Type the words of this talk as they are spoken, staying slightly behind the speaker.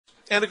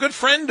And a good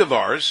friend of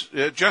ours,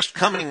 just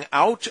coming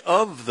out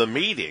of the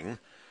meeting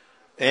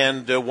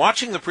and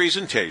watching the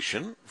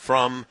presentation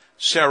from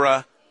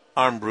Sarah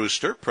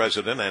Armbruster,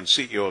 President and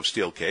CEO of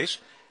Steelcase,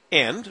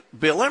 and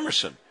Bill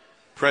Emerson,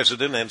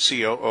 President and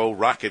COO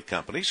Rocket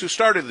Companies, who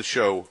started the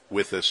show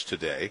with us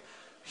today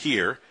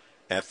here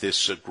at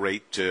this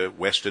great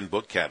Weston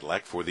Book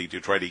Cadillac for the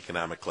Detroit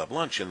Economic Club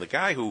lunch. And the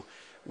guy who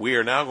we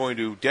are now going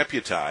to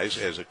deputize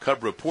as a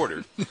Cub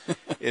reporter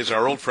is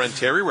our old friend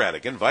Terry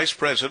Rhadigan, Vice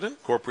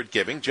President, Corporate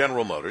Giving,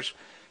 General Motors,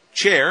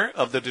 Chair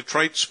of the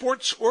Detroit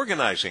Sports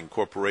Organizing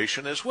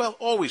Corporation as well.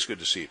 Always good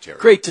to see you, Terry.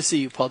 Great to see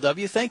you, Paul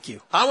W. Thank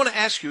you. I want to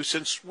ask you,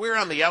 since we're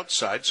on the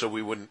outside, so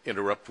we wouldn't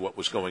interrupt what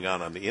was going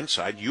on the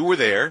inside, you were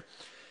there.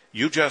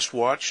 You just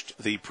watched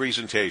the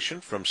presentation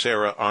from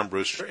Sarah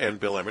Armbruster and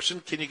Bill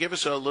Emerson. Can you give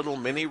us a little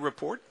mini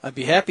report? I'd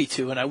be happy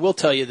to, and I will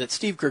tell you that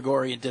Steve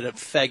Gregorian did a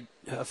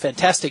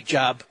fantastic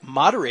job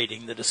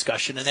moderating the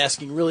discussion and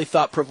asking really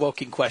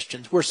thought-provoking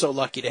questions. We're so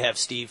lucky to have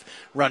Steve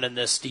running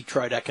this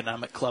Detroit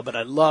Economic Club, and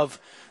I love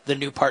the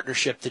new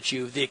partnership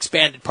the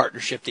expanded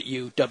partnership that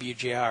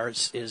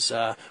WJR is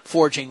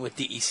forging with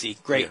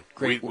DEC. Great.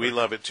 We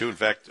love it too. In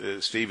fact,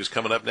 Steve is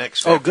coming up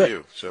next. Oh, good.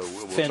 You. So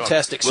we'll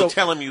fantastic. We'll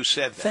tell him you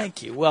said that.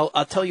 Thank you. Well,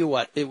 I'll tell you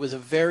what. It was a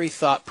very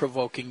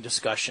thought-provoking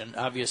discussion.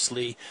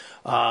 Obviously,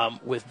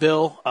 with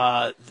Bill,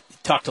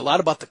 talked a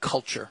lot about the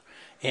culture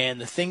and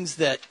the things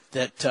that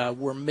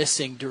were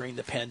missing during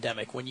the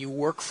pandemic. When you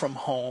work from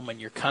home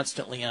and you're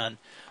constantly on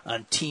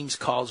Teams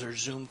calls or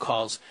Zoom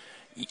calls,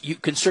 you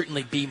can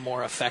certainly be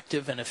more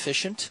effective and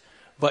efficient,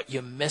 but you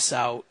miss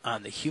out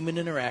on the human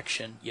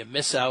interaction. You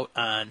miss out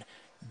on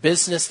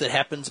business that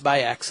happens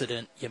by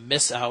accident. You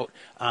miss out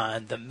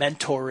on the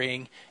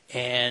mentoring,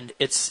 and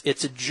it's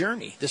a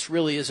journey. This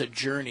really is a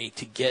journey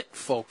to get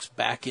folks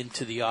back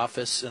into the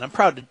office. And I'm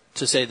proud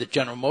to say that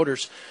General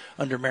Motors,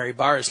 under Mary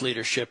Barr's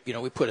leadership,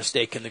 we put a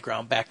stake in the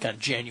ground back on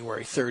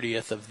January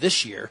 30th of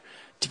this year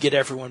to get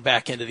everyone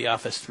back into the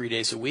office 3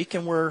 days a week,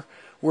 and we're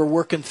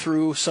working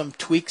through some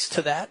tweaks to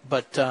that,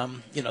 but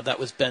that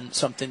was been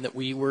something that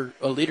we were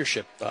a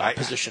leadership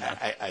position on.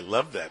 I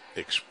love that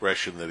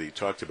expression that he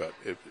talked about,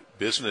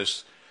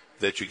 business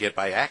that you get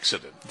by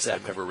accident.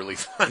 Exactly. I never really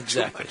thought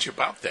too much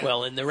about that.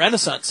 Well, in the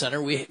Renaissance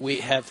Center, we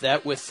have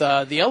that with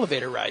the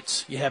elevator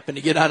rides. You happen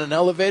to get on an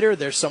elevator,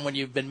 there's someone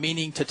you've been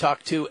meaning to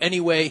talk to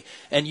anyway,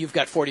 and you've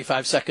got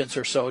 45 seconds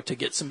or so to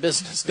get some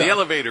business done. The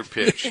elevator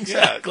pitch.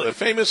 Exactly. Yeah, the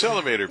famous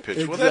elevator pitch.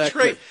 Exactly. Well, that's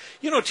great.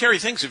 Terry,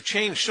 things have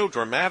changed so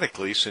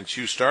dramatically since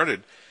you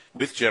started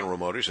with General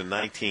Motors in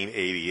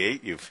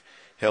 1988. You've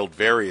held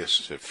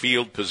various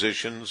field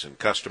positions in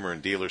customer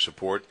and dealer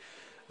support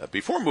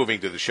before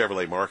moving to the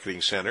Chevrolet Marketing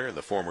Center and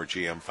the former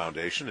GM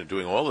Foundation and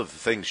doing all of the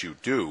things you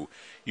do.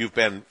 You've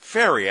been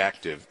very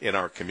active in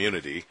our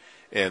community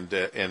and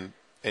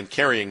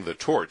carrying the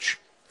torch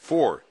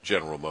for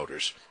General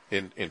Motors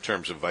in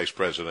terms of Vice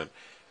President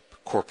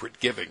Corporate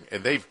Giving.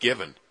 And they've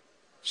given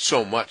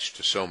so much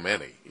to so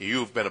many.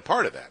 You've been a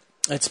part of that.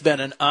 It's been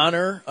an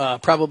honor,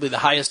 probably the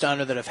highest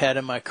honor that I've had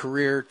in my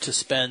career, to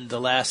spend the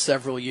last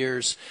several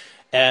years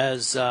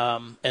as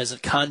a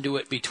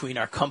conduit between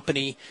our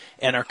company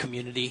and our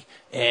community.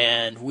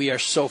 And we are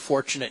so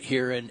fortunate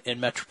here in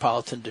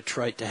metropolitan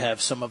Detroit to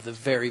have some of the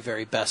very,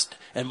 very best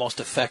and most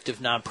effective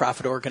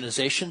nonprofit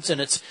organizations.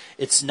 And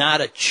it's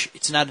not a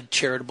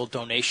charitable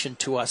donation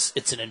to us.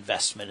 It's an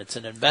investment. It's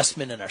an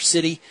investment in our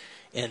city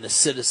and the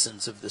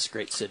citizens of this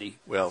great city.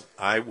 Well,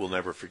 I will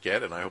never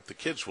forget, and I hope the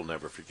kids will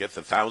never forget,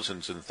 the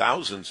thousands and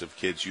thousands of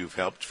kids you've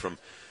helped from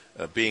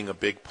being a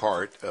big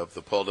part of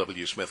the Paul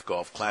W. Smith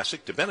Golf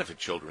Classic to benefit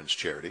children's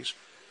charities.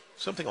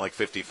 Something like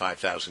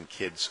 55,000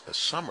 kids a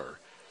summer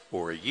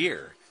or a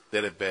year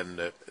that have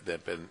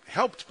been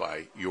helped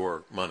by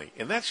your money.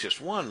 And that's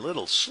just one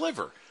little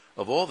sliver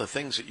of all the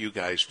things that you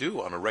guys do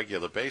on a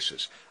regular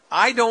basis.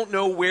 I don't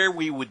know where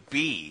we would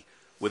be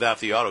without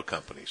the auto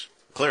companies,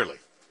 clearly.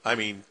 I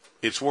mean,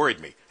 it's worried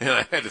me, and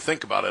I had to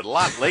think about it a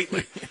lot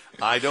lately.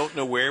 I don't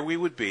know where we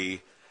would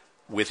be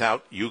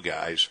without you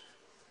guys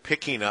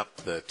picking up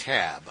the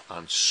tab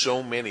on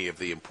so many of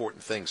the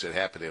important things that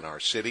happen in our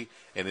city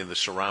and in the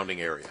surrounding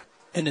area.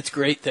 And it's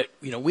great that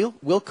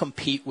we'll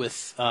compete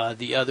with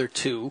the other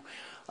two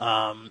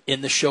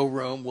in the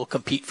showroom. We'll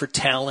compete for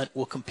talent.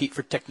 We'll compete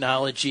for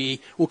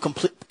technology. We'll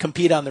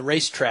compete on the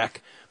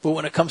racetrack. But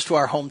when it comes to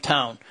our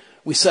hometown,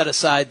 we set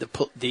aside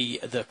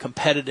the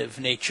competitive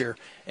nature,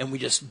 and we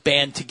just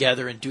band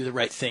together and do the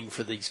right thing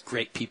for these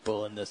great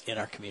people in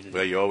our community.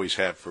 Well, you always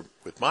have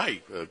with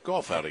my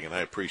golf outing, and I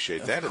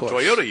appreciate that. Of And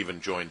course. Toyota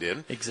even joined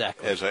in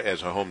exactly as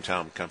a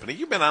hometown company.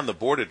 You've been on the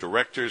board of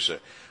directors,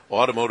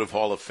 Automotive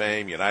Hall of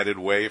Fame, United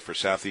Way for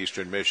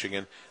Southeastern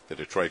Michigan, the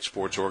Detroit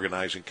Sports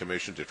Organizing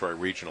Commission, Detroit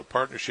Regional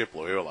Partnership,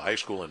 Loyola High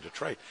School in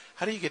Detroit.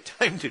 How do you get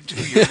time to do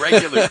your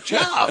regular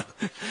job?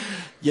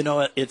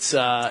 It's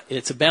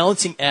a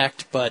balancing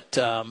act, but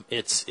that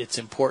it's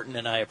important,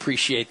 and I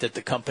appreciate that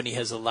the company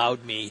has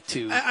allowed me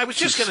to. I was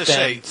just going to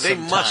say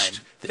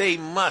they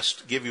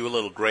must give you a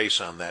little grace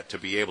on that to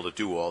be able to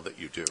do all that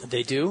you do.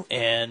 They do,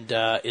 and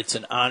it's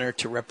an honor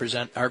to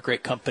represent our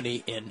great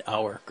company in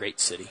our great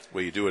city.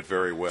 Well, you do it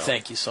very well.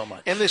 Thank you so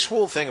much. And this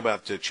whole thing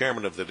about the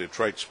chairman of the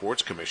Detroit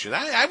Sports Commission,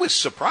 I was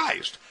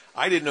surprised.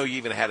 I didn't know you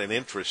even had an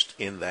interest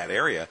in that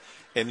area.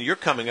 And you're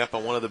coming up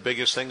on one of the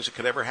biggest things that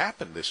could ever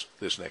happen this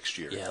next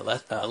year. Yeah,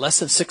 less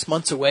than 6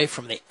 months away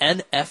from the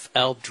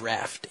NFL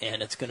draft,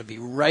 and it's going to be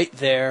right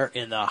there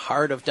in the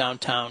heart of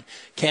downtown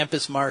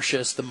Campus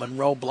Martius, the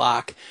Monroe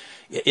Block.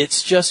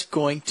 It's just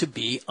going to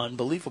be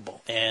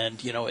unbelievable.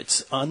 And,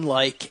 it's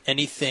unlike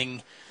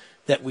anything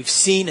that we've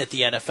seen at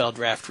the NFL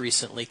draft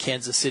recently.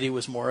 Kansas City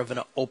was more of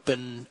an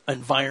open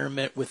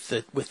environment with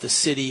the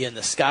city and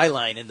the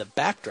skyline in the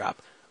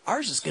backdrop.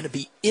 Ours is going to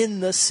be in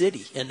the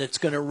city, and it's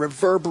going to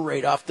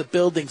reverberate off the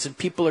buildings, and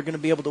people are going to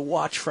be able to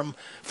watch from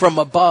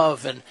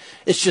above, and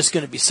it's just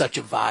going to be such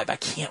a vibe. I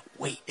can't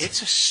wait.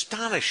 It's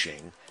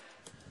astonishing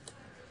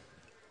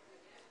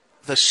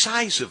the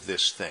size of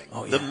this thing,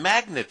 the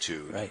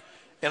magnitude. Right.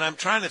 And I'm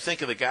trying to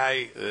think of the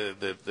guy,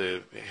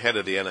 the head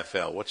of the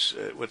NFL.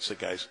 What's the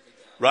guy's?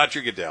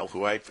 Roger Goodell,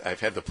 who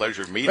I've had the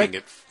pleasure of meeting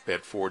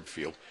at Ford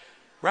Field.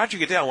 Roger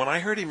Goodell, when I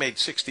heard he made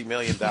 $60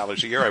 million a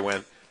year, I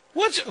went,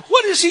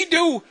 what does he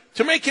do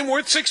to make him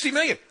worth $60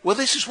 million? Well,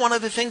 this is one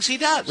of the things he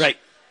does. Right.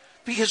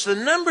 Because the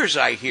numbers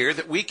I hear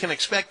that we can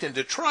expect in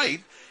Detroit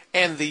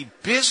and the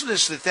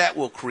business that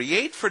will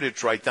create for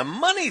Detroit, the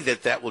money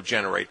that will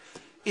generate,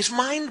 is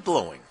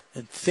mind-blowing.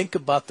 And think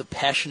about the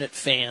passionate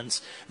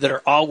fans that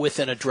are all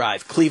within a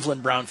drive.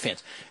 Cleveland Brown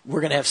fans.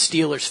 We're going to have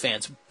Steelers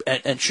fans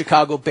and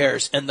Chicago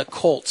Bears and the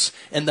Colts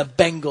and the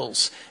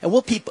Bengals. And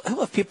we'll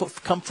have people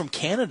come from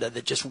Canada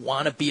that just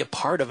want to be a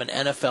part of an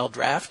NFL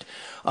draft.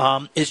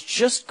 It's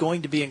just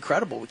going to be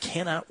incredible. We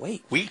cannot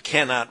wait. We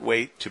cannot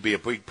wait to be a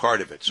big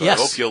part of it. So yes.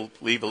 I hope you'll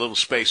leave a little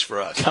space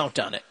for us. Count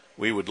on it.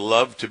 We would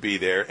love to be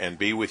there and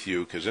be with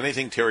you because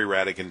anything Terry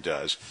Rhadigan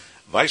does,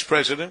 Vice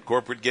President,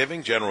 Corporate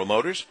Giving, General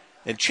Motors,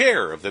 and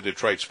chair of the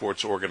Detroit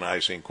Sports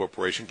Organizing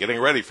Corporation, getting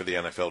ready for the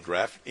NFL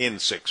draft in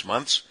 6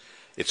 months.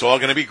 It's all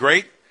going to be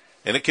great,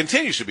 and it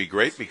continues to be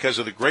great because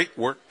of the great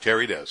work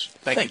Terry does.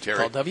 Thank you, Terry.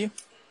 Paul W.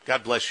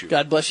 God bless you.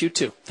 God bless you,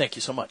 too. Thank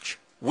you so much.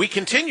 We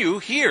continue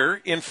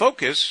here in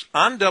Focus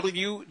on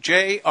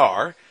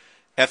WJR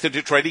at the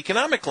Detroit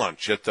Economic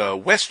Lunch at the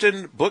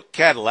Weston Book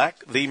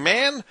Cadillac. The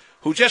man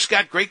who just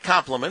got great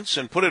compliments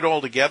and put it all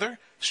together,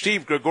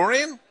 Steve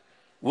Gregorian,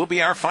 will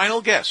be our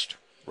final guest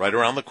right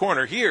around the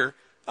corner here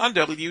on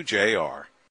WJR.